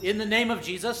In the name of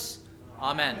Jesus,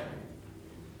 amen.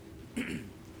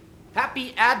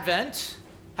 Happy Advent,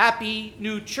 happy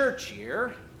new church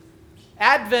year.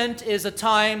 Advent is a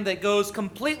time that goes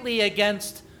completely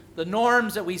against the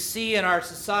norms that we see in our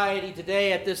society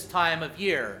today at this time of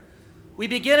year. We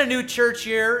begin a new church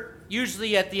year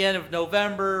usually at the end of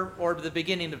November or the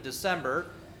beginning of December.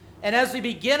 And as we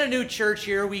begin a new church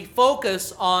year, we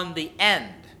focus on the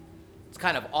end. It's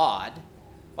kind of odd.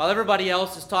 While everybody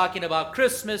else is talking about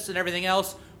Christmas and everything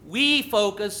else, we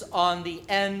focus on the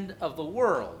end of the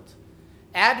world.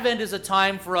 Advent is a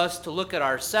time for us to look at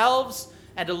ourselves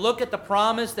and to look at the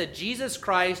promise that Jesus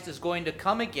Christ is going to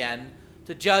come again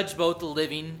to judge both the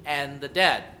living and the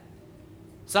dead.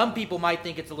 Some people might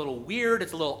think it's a little weird,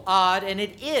 it's a little odd, and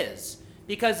it is,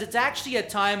 because it's actually a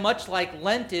time much like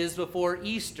Lent is before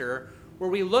Easter, where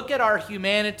we look at our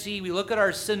humanity, we look at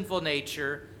our sinful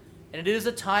nature, and it is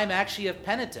a time actually of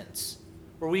penitence,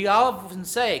 where we often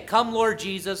say, "Come, Lord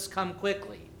Jesus, come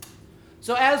quickly."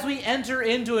 So as we enter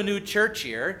into a new church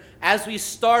year, as we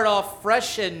start off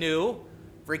fresh and new,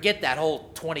 forget that whole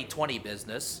 2020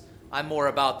 business, I'm more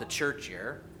about the church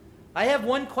year, I have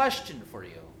one question for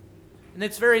you, and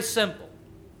it's very simple.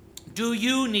 Do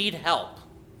you need help?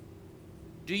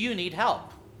 Do you need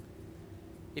help?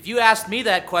 If you asked me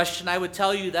that question, I would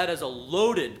tell you that is a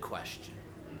loaded question.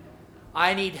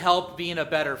 I need help being a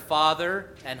better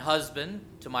father and husband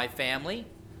to my family.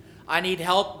 I need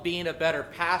help being a better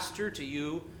pastor to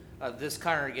you, this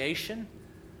congregation.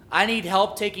 I need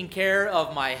help taking care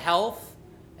of my health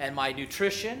and my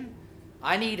nutrition.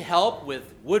 I need help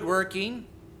with woodworking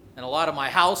and a lot of my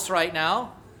house right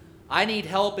now. I need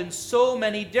help in so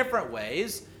many different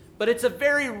ways, but it's a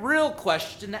very real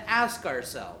question to ask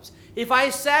ourselves. If I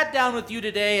sat down with you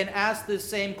today and asked this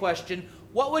same question,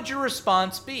 what would your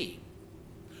response be?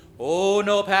 "Oh,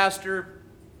 no, Pastor,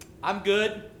 I'm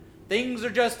good. Things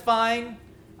are just fine.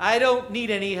 I don't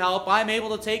need any help. I'm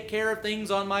able to take care of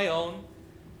things on my own."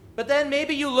 But then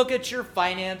maybe you look at your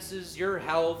finances, your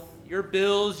health, your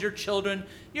bills, your children,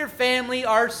 your family,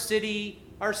 our city,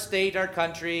 our state, our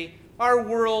country, our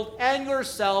world, and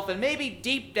yourself, and maybe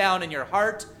deep down in your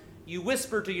heart, you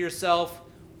whisper to yourself,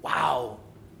 "Wow,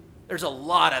 there's a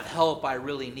lot of help I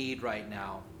really need right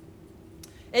now."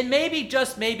 And maybe,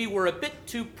 just maybe, we're a bit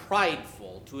too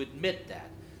prideful to admit that,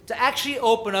 to actually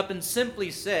open up and simply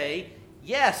say,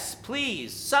 "Yes,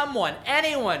 please, someone,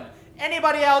 anyone,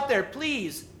 anybody out there,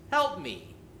 please help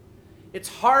me." It's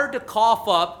hard to cough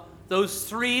up those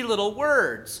three little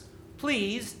words,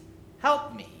 "Please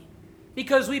help me,"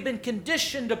 because we've been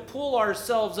conditioned to pull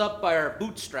ourselves up by our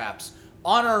bootstraps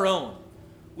on our own.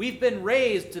 We've been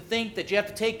raised to think that you have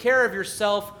to take care of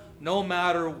yourself no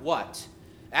matter what.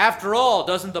 After all,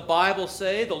 doesn't the Bible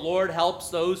say the Lord helps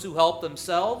those who help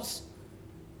themselves?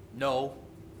 No,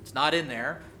 it's not in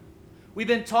there. We've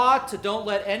been taught to don't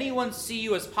let anyone see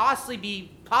you as possibly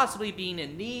being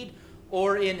in need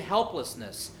or in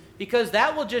helplessness, because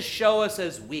that will just show us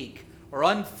as weak or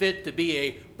unfit to be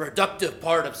a productive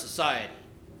part of society.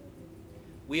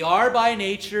 We are by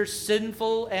nature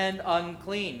sinful and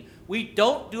unclean. We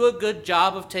don't do a good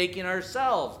job of taking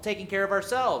care of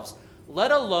ourselves,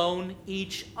 let alone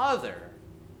each other.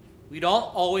 We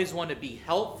don't always want to be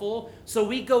helpful, so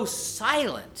we go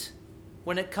silent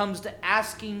when it comes to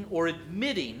asking or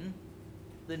admitting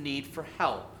the need for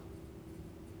help.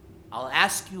 I'll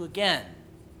ask you again,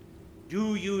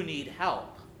 do you need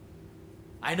help?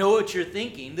 I know what you're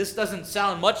thinking. This doesn't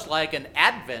sound much like an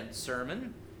Advent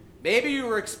sermon. Maybe you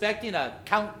were expecting a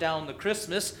countdown to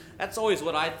Christmas. That's always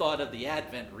what I thought of the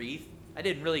Advent wreath. I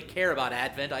didn't really care about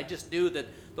Advent. I just knew that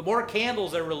the more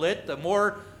candles that were lit, the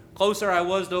more closer I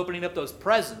was to opening up those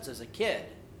presents as a kid.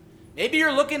 Maybe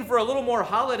you're looking for a little more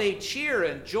holiday cheer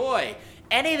and joy,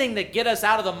 anything to get us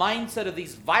out of the mindset of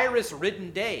these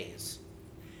virus-ridden days.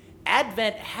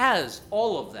 Advent has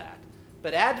all of that,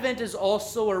 but Advent is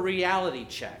also a reality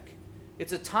check.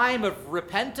 It's a time of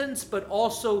repentance, but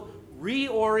also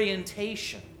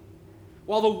reorientation.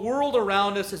 While the world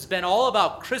around us has been all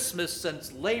about Christmas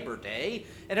since Labor Day,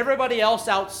 and everybody else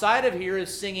outside of here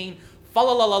is singing fa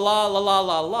la la la la la la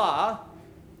la la,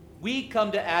 we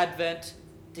come to Advent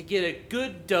to get a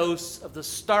good dose of the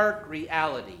stark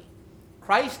reality.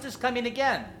 Christ is coming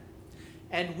again,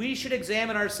 and we should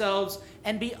examine ourselves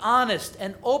and be honest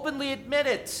and openly admit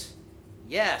it.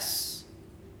 Yes,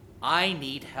 I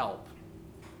need help.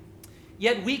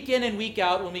 Yet week in and week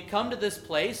out, when we come to this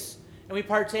place and we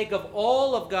partake of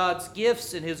all of God's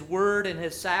gifts in His Word and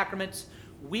His sacraments,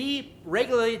 we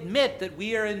regularly admit that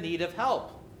we are in need of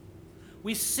help.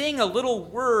 We sing a little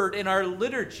word in our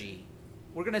liturgy.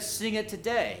 We're going to sing it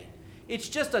today. It's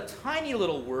just a tiny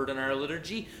little word in our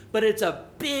liturgy, but it's a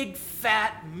big,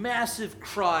 fat, massive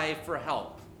cry for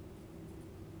help.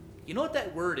 You know what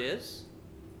that word is?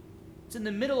 It's in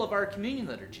the middle of our communion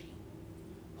liturgy.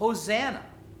 Hosanna.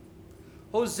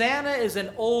 Hosanna is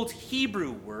an old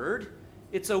Hebrew word.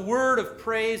 It's a word of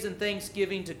praise and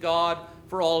thanksgiving to God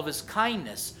for all of his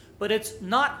kindness. But it's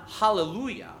not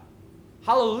hallelujah.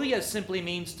 Hallelujah simply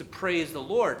means to praise the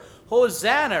Lord.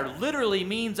 Hosanna literally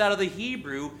means out of the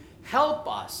Hebrew, help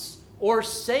us or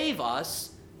save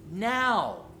us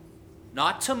now.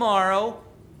 Not tomorrow,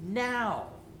 now.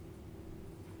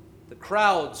 The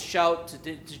crowds shout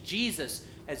to Jesus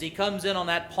as he comes in on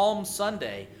that Palm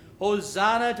Sunday,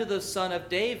 Hosanna to the Son of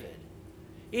David.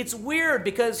 It's weird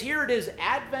because here it is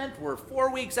Advent, we're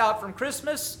 4 weeks out from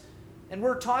Christmas, and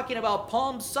we're talking about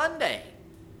Palm Sunday.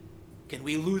 Can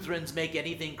we Lutherans make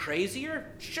anything crazier?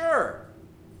 Sure.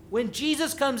 When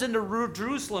Jesus comes into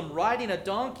Jerusalem riding a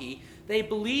donkey, they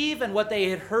believe in what they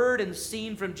had heard and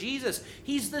seen from Jesus.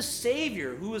 He's the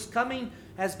Savior who is coming,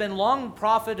 has been long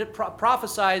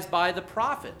prophesied by the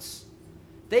prophets.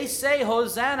 They say,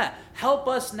 Hosanna, help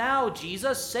us now,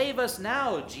 Jesus. Save us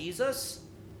now, Jesus.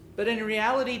 But in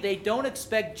reality, they don't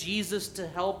expect Jesus to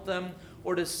help them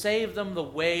or to save them the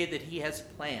way that he has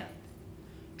planned.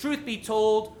 Truth be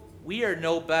told, we are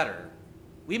no better.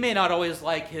 We may not always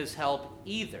like his help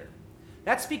either.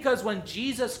 That's because when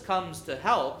Jesus comes to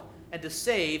help and to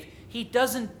save, he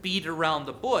doesn't beat around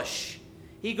the bush.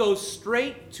 He goes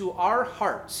straight to our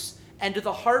hearts and to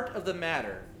the heart of the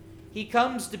matter. He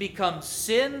comes to become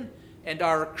sin and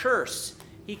our curse.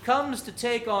 He comes to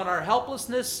take on our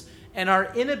helplessness and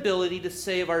our inability to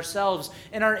save ourselves,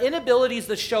 and our inabilities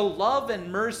to show love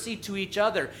and mercy to each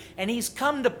other. And he's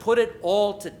come to put it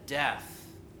all to death.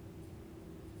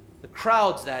 The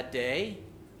crowds that day,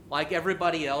 like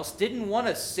everybody else, didn't want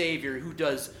a Savior who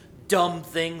does dumb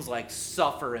things like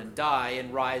suffer and die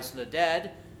and rise from the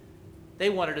dead. They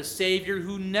wanted a Savior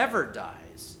who never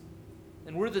dies.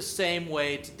 And we're the same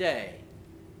way today.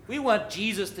 We want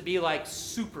Jesus to be like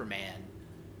Superman,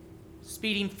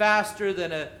 speeding faster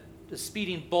than a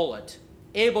speeding bullet,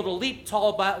 able to leap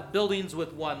tall buildings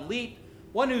with one leap,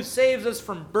 one who saves us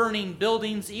from burning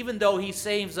buildings even though he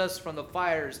saves us from the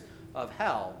fires of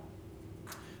hell.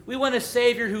 We want a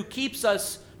Savior who keeps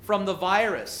us from the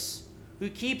virus, who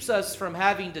keeps us from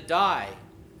having to die,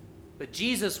 but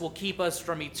Jesus will keep us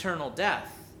from eternal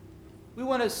death. We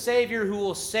want a Savior who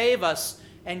will save us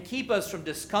and keep us from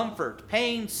discomfort,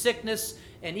 pain, sickness,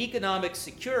 and economic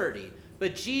security.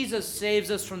 But Jesus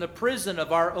saves us from the prison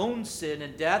of our own sin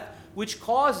and death, which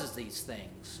causes these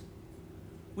things.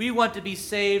 We want to be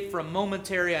saved from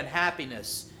momentary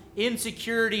unhappiness,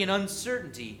 insecurity, and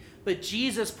uncertainty. But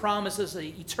Jesus promises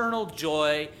an eternal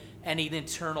joy and an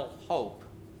eternal hope.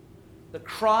 The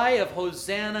cry of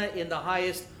Hosanna in the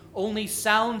highest only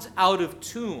sounds out of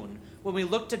tune when we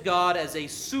look to God as a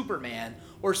Superman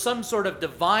or some sort of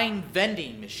divine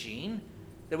vending machine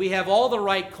that we have all the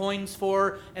right coins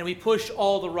for and we push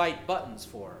all the right buttons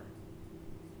for.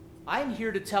 I'm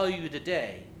here to tell you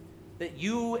today that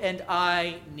you and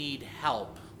I need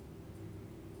help.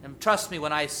 And trust me,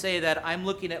 when I say that, I'm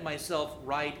looking at myself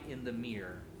right in the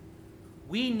mirror.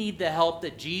 We need the help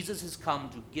that Jesus has come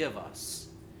to give us.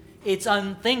 It's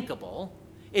unthinkable.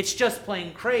 It's just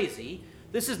plain crazy.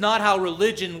 This is not how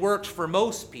religion works for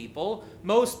most people.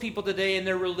 Most people today in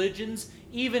their religions,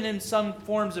 even in some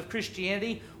forms of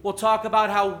Christianity, will talk about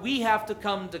how we have to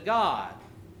come to God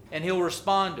and he'll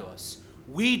respond to us.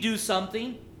 We do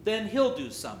something, then he'll do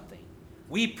something.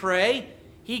 We pray,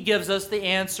 he gives us the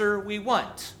answer we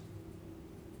want.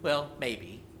 Well,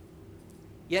 maybe.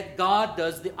 Yet God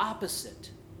does the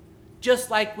opposite.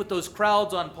 Just like with those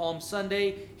crowds on Palm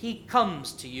Sunday, he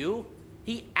comes to you,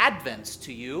 he advents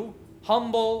to you,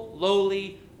 humble,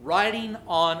 lowly, riding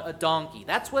on a donkey.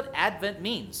 That's what Advent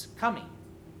means, coming.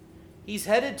 He's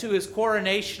headed to his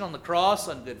coronation on the cross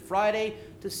on Good Friday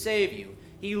to save you.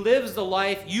 He lives the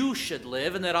life you should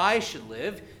live and that I should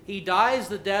live. He dies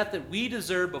the death that we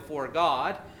deserve before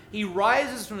God. He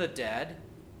rises from the dead,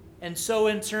 and so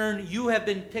in turn you have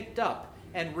been picked up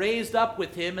and raised up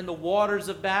with him in the waters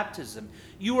of baptism.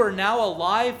 You are now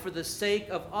alive for the sake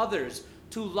of others,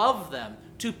 to love them,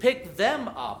 to pick them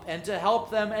up and to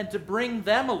help them and to bring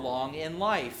them along in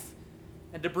life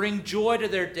and to bring joy to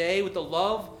their day with the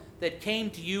love that came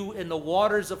to you in the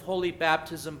waters of holy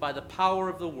baptism by the power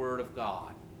of the Word of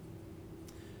God.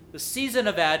 The season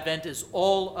of Advent is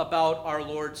all about our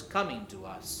Lord's coming to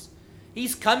us.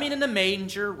 He's coming in a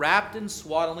manger wrapped in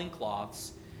swaddling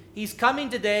cloths. He's coming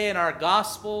today in our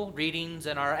gospel readings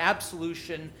and our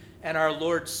absolution and our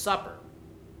Lord's Supper.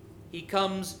 He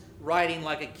comes riding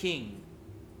like a king.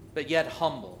 but yet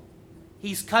humble.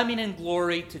 He's coming in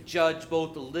glory to judge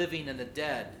both the living and the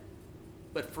dead.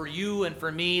 But for you and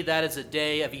for me, that is a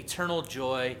day of eternal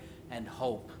joy and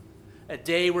hope. A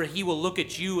day where he will look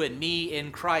at you and me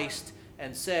in Christ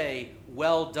and say,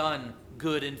 "Well done,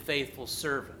 good and faithful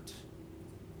servant."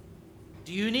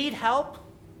 Do you need help?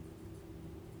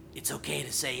 It's okay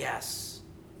to say yes.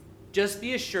 Just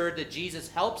be assured that Jesus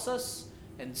helps us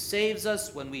and saves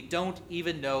us when we don't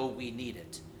even know we need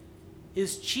it.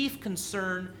 His chief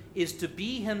concern is to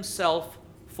be himself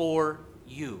for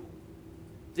you.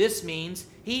 This means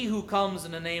he who comes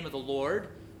in the name of the Lord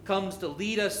comes to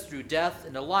lead us through death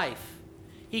into life.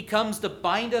 He comes to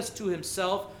bind us to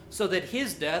himself so that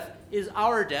his death is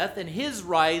our death and his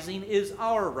rising is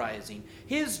our rising.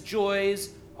 His joys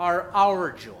are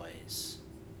our joys.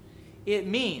 It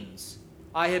means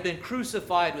I have been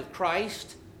crucified with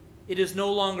Christ. It is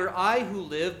no longer I who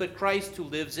live, but Christ who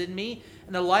lives in me.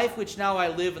 And the life which now I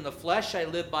live in the flesh, I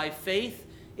live by faith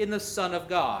in the Son of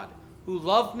God, who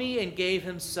loved me and gave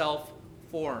himself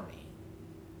for me.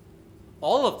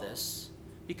 All of this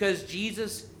because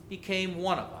Jesus became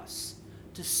one of us,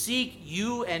 to seek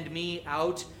you and me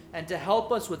out and to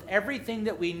help us with everything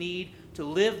that we need to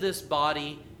live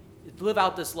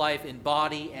out this life in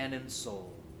body and in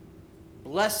soul.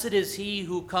 Blessed is he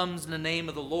who comes in the name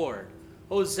of the Lord.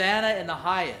 Hosanna in the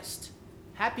highest.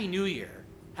 Happy New Year.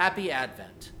 Happy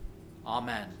Advent.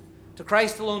 Amen. To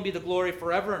Christ alone be the glory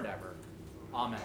forever and ever. Amen.